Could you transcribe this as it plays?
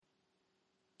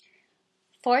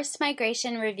Forced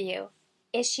Migration Review,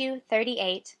 Issue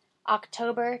 38,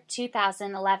 October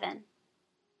 2011.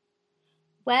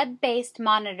 Web-Based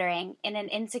Monitoring in an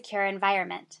Insecure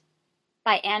Environment,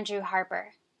 by Andrew Harper.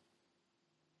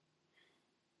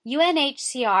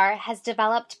 UNHCR has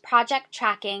developed project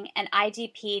tracking and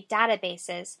IDP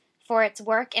databases for its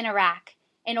work in Iraq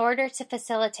in order to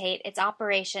facilitate its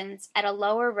operations at a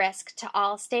lower risk to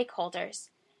all stakeholders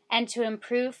and to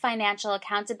improve financial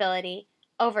accountability,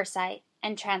 oversight,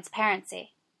 and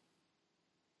transparency.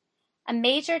 A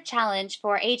major challenge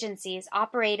for agencies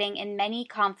operating in many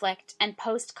conflict and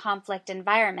post-conflict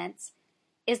environments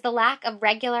is the lack of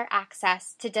regular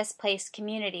access to displaced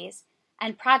communities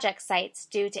and project sites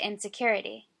due to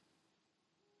insecurity.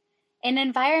 In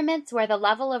environments where the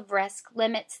level of risk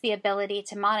limits the ability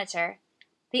to monitor,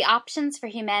 the options for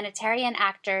humanitarian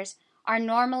actors are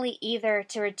normally either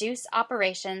to reduce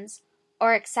operations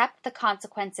or accept the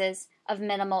consequences of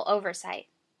minimal oversight.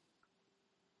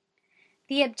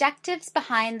 The objectives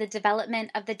behind the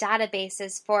development of the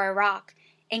databases for Iraq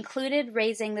included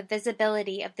raising the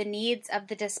visibility of the needs of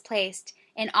the displaced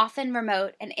in often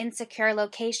remote and insecure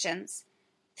locations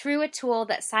through a tool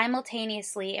that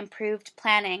simultaneously improved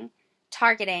planning,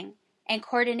 targeting, and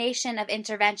coordination of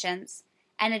interventions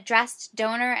and addressed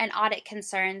donor and audit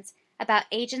concerns about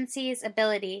agencies'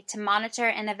 ability to monitor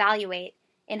and evaluate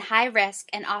in high-risk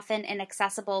and often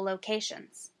inaccessible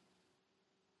locations.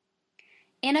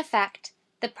 In effect,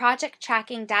 the project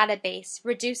tracking database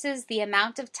reduces the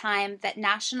amount of time that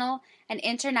national and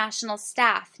international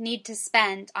staff need to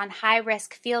spend on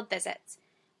high-risk field visits,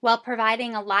 while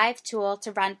providing a live tool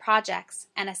to run projects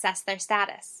and assess their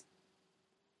status.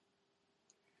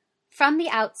 From the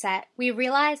outset, we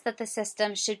realized that the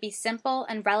system should be simple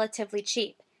and relatively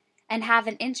cheap, and have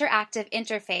an interactive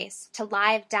interface to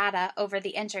live data over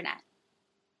the Internet.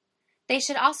 They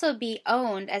should also be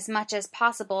owned as much as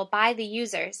possible by the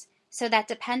users so that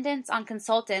dependence on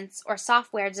consultants or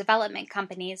software development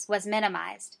companies was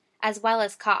minimized, as well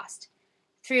as cost,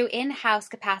 through in-house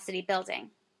capacity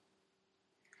building.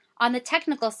 On the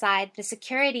technical side, the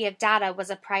security of data was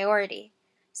a priority,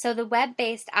 so the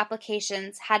web-based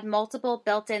applications had multiple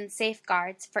built-in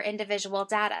safeguards for individual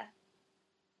data.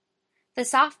 The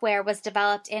software was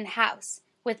developed in-house,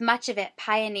 with much of it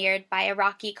pioneered by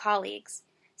Iraqi colleagues,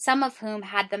 some of whom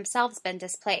had themselves been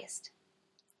displaced.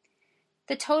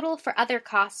 The total for other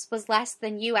costs was less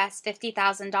than US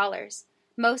 $50,000,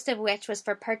 most of which was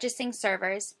for purchasing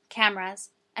servers,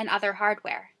 cameras, and other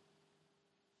hardware.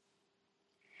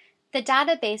 The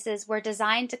databases were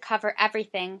designed to cover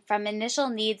everything from initial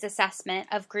needs assessment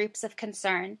of groups of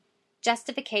concern,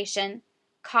 justification,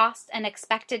 cost and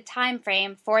expected time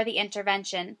frame for the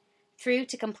intervention, through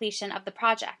to completion of the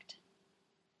project.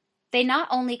 They not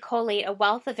only collate a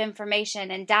wealth of information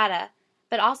and data,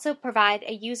 but also provide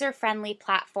a user-friendly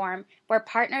platform where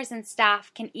partners and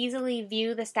staff can easily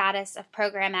view the status of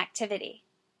program activity.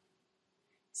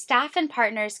 Staff and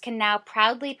partners can now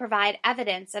proudly provide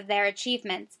evidence of their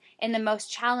achievements in the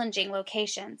most challenging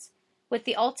locations, with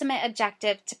the ultimate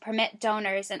objective to permit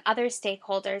donors and other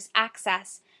stakeholders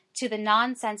access to the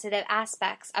non-sensitive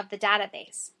aspects of the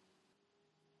database.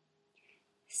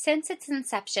 Since its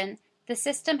inception, the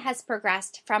system has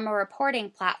progressed from a reporting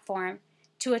platform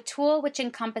to a tool which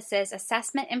encompasses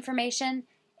assessment information,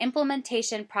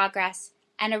 implementation progress,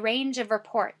 and a range of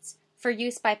reports for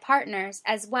use by partners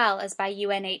as well as by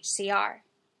UNHCR.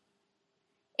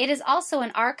 It is also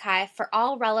an archive for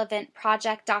all relevant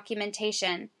project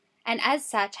documentation, and as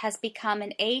such has become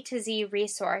an A to Z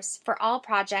resource for all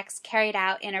projects carried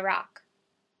out in Iraq.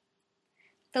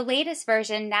 The latest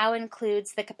version now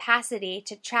includes the capacity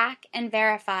to track and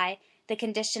verify the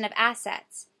condition of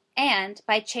assets, and,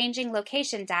 by changing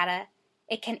location data,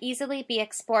 it can easily be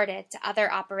exported to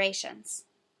other operations.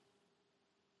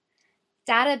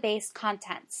 Database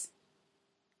contents.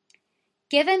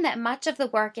 Given that much of the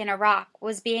work in Iraq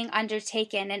was being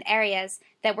undertaken in areas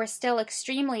that were still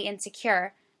extremely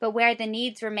insecure, but where the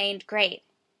needs remained great,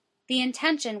 the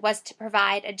intention was to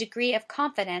provide a degree of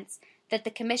confidence that the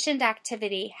commissioned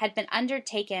activity had been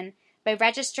undertaken by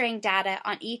registering data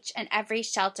on each and every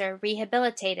shelter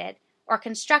rehabilitated or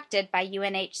constructed by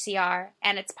UNHCR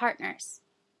and its partners.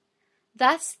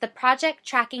 Thus, the project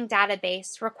tracking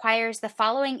database requires the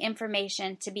following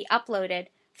information to be uploaded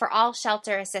for all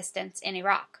shelter assistance in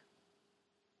Iraq.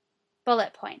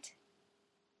 Bullet point.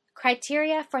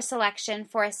 Criteria for selection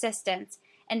for assistance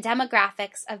and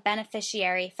demographics of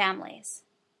beneficiary families.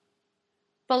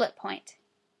 Bullet point.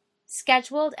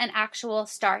 Scheduled and actual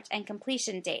start and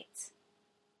completion dates.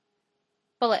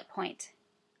 Bullet point.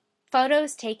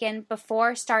 Photos taken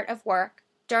before start of work,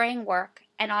 during work,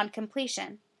 and on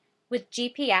completion, with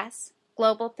GPS,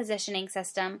 Global Positioning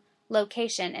System,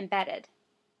 location embedded.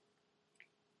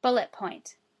 Bullet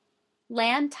point: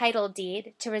 land title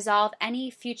deed to resolve any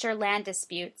future land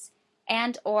disputes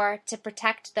and/or to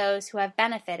protect those who have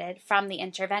benefited from the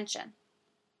intervention.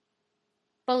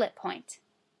 Bullet point: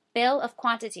 bill of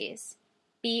quantities,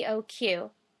 BOQ,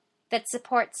 that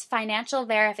supports financial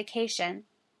verification,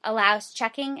 allows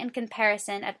checking and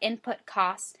comparison of input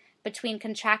costs between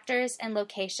contractors and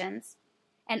locations,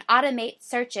 and automates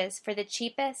searches for the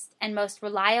cheapest and most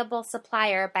reliable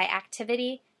supplier by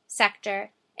activity, sector,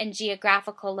 and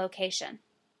geographical location.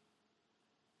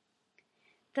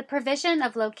 The provision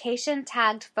of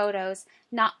location-tagged photos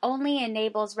not only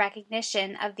enables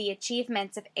recognition of the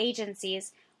achievements of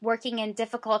agencies working in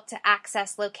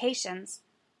difficult-to-access locations,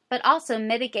 but also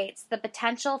mitigates the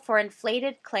potential for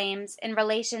inflated claims in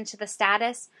relation to the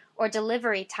status or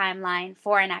delivery timeline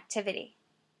for an activity.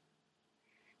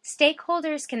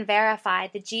 Stakeholders can verify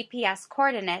the GPS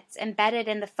coordinates embedded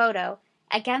in the photo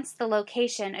against the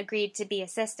location agreed to be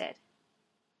assisted.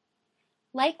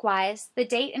 Likewise, the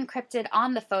date encrypted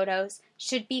on the photos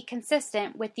should be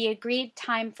consistent with the agreed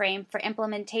time frame for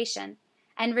implementation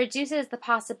and reduces the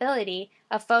possibility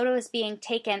of photos being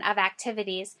taken of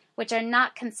activities which are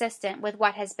not consistent with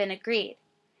what has been agreed,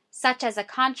 such as a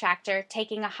contractor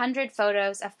taking 100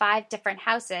 photos of 5 different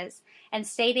houses and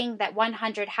stating that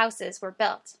 100 houses were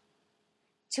built.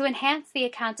 To enhance the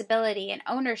accountability and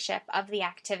ownership of the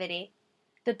activity,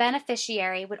 the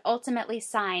beneficiary would ultimately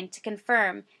sign to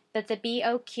confirm that the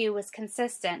BOQ was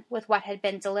consistent with what had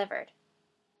been delivered.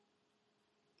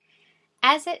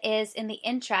 As it is in the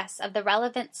interests of the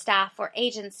relevant staff or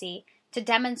agency to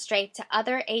demonstrate to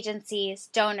other agencies,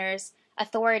 donors,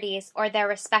 authorities, or their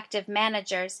respective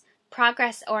managers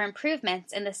progress or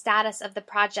improvements in the status of the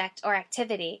project or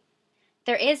activity,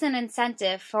 there is an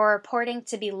incentive for reporting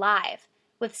to be live,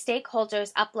 with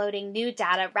stakeholders uploading new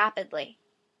data rapidly.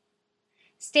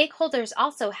 Stakeholders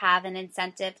also have an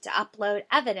incentive to upload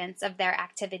evidence of their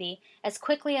activity as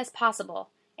quickly as possible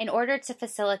in order to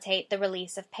facilitate the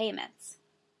release of payments.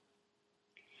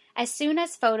 As soon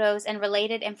as photos and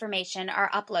related information are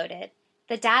uploaded,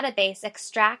 the database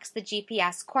extracts the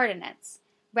GPS coordinates,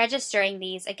 registering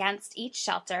these against each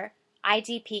shelter,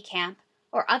 IDP camp,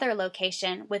 or other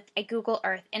location with a Google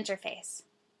Earth interface.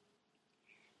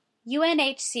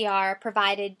 UNHCR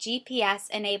provided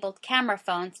GPS-enabled camera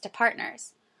phones to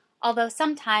partners, although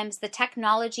sometimes the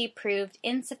technology proved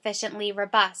insufficiently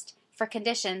robust for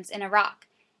conditions in Iraq,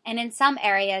 and in some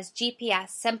areas GPS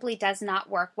simply does not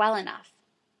work well enough.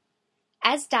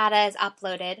 As data is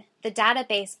uploaded, the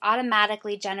database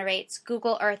automatically generates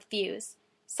Google Earth views,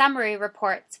 summary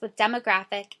reports with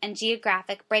demographic and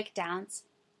geographic breakdowns,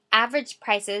 average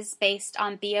prices based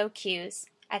on BOQs,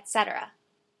 etc.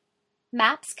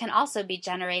 Maps can also be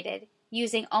generated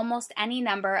using almost any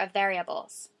number of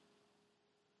variables.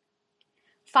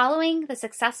 Following the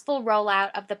successful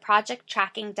rollout of the project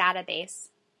tracking database,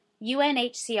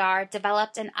 UNHCR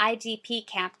developed an IDP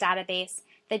camp database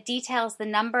that details the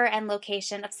number and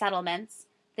location of settlements,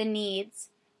 the needs,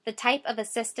 the type of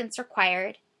assistance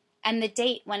required, and the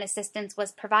date when assistance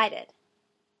was provided.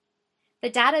 The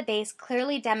database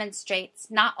clearly demonstrates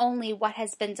not only what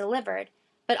has been delivered,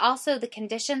 but also the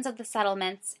conditions of the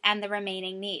settlements and the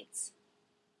remaining needs.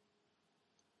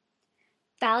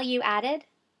 Value added?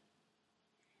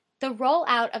 The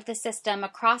rollout of the system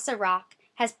across Iraq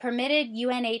has permitted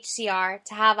UNHCR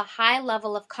to have a high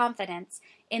level of confidence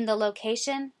in the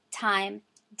location, time,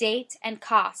 date, and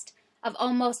cost of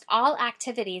almost all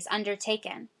activities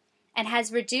undertaken, and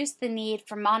has reduced the need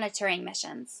for monitoring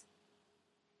missions.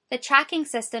 The tracking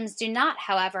systems do not,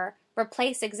 however,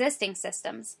 replace existing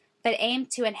systems, but aim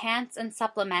to enhance and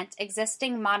supplement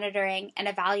existing monitoring and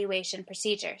evaluation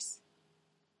procedures.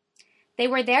 They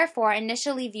were therefore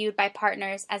initially viewed by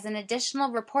partners as an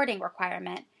additional reporting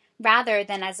requirement rather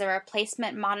than as a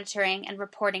replacement monitoring and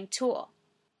reporting tool.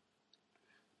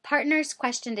 Partners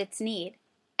questioned its need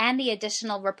and the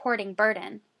additional reporting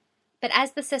burden, but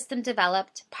as the system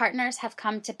developed, partners have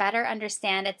come to better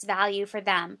understand its value for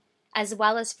them as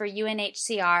well as for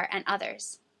UNHCR and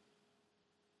others.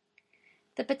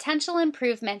 The potential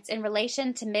improvements in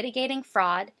relation to mitigating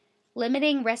fraud,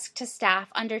 limiting risk to staff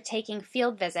undertaking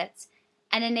field visits,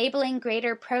 and enabling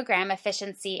greater program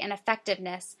efficiency and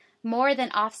effectiveness more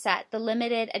than offset the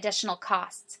limited additional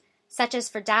costs, such as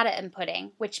for data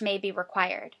inputting, which may be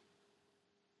required.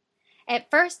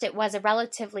 At first, it was a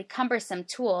relatively cumbersome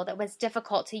tool that was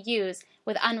difficult to use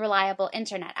with unreliable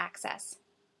internet access.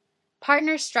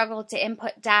 Partners struggled to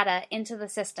input data into the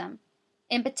system,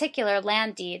 in particular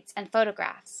land deeds and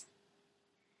photographs.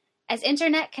 As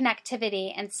internet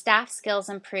connectivity and staff skills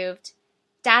improved,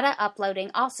 data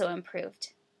uploading also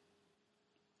improved.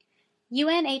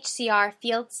 UNHCR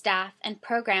field staff and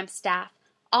program staff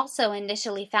also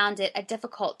initially found it a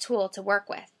difficult tool to work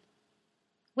with.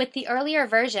 With the earlier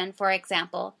version, for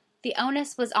example, the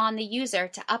onus was on the user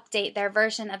to update their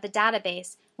version of the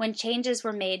database when changes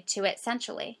were made to it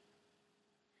centrally.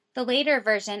 The later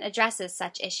version addresses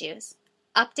such issues.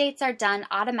 Updates are done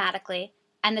automatically,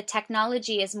 and the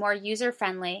technology is more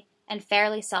user-friendly and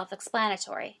fairly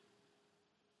self-explanatory.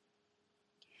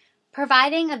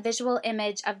 Providing a visual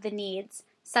image of the needs,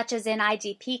 such as in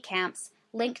IDP camps,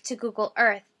 linked to Google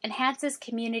Earth enhances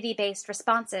community-based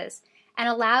responses and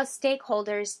allows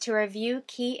stakeholders to review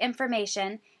key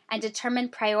information and determine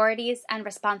priorities and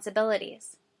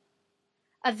responsibilities.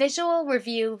 A visual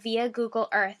review via Google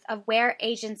Earth of where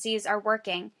agencies are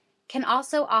working can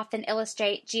also often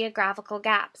illustrate geographical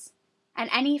gaps and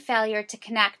any failure to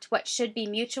connect what should be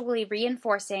mutually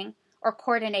reinforcing or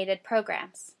coordinated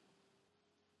programs.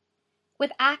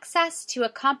 With access to a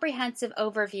comprehensive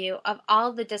overview of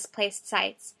all the displaced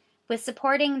sites with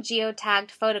supporting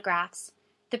geotagged photographs,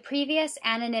 the previous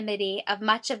anonymity of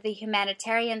much of the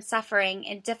humanitarian suffering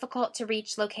in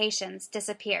difficult-to-reach locations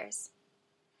disappears.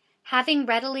 Having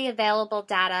readily available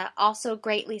data also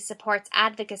greatly supports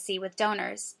advocacy with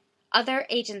donors, other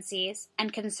agencies,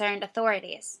 and concerned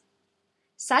authorities.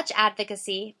 Such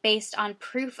advocacy, based on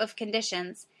proof of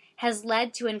conditions, has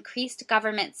led to increased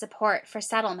government support for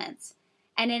settlements,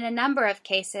 and in a number of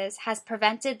cases has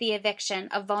prevented the eviction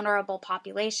of vulnerable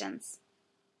populations.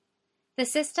 The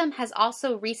system has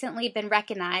also recently been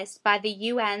recognized by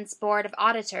the UN's Board of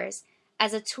Auditors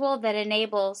as a tool that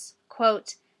enables,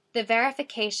 quote, the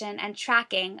verification and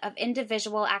tracking of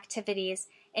individual activities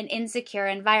in insecure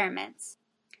environments,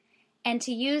 and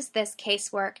to use this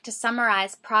casework to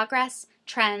summarize progress,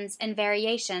 trends, and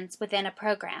variations within a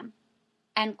program,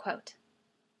 end quote.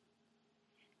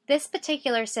 This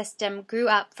particular system grew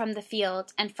up from the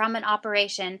field and from an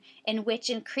operation in which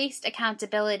increased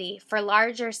accountability for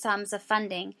larger sums of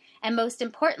funding and most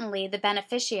importantly the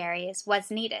beneficiaries was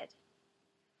needed.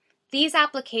 These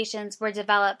applications were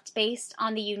developed based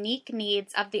on the unique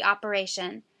needs of the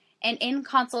operation and in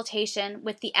consultation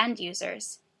with the end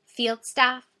users, field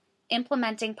staff,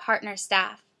 implementing partner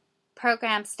staff,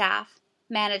 program staff,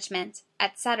 management,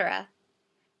 etc.,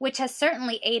 which has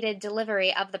certainly aided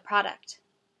delivery of the product.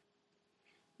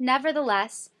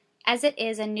 Nevertheless, as it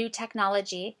is a new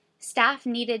technology, staff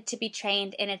needed to be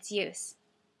trained in its use.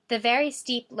 The very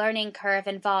steep learning curve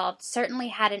involved certainly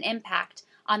had an impact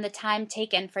on the time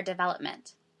taken for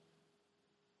development.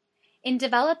 In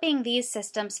developing these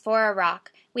systems for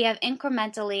Iraq, we have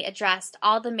incrementally addressed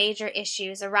all the major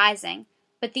issues arising,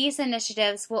 but these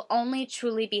initiatives will only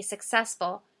truly be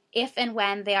successful if and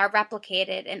when they are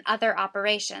replicated in other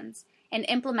operations and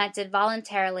implemented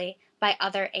voluntarily by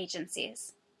other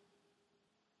agencies.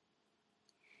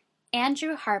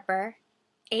 Andrew Harper,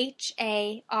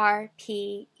 HARPER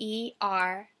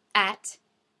at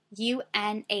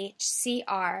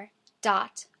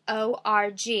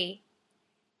UNHCR.org,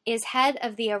 is head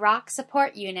of the Iraq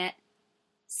Support Unit,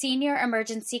 Senior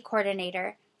Emergency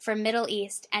Coordinator for Middle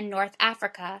East and North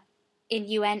Africa in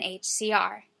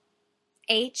UNHCR.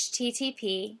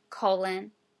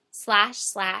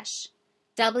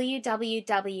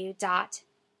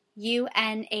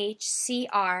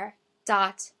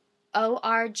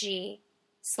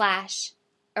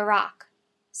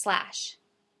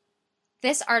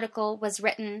 This article was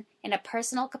written in a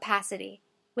personal capacity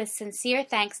with sincere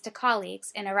thanks to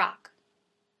colleagues in Iraq.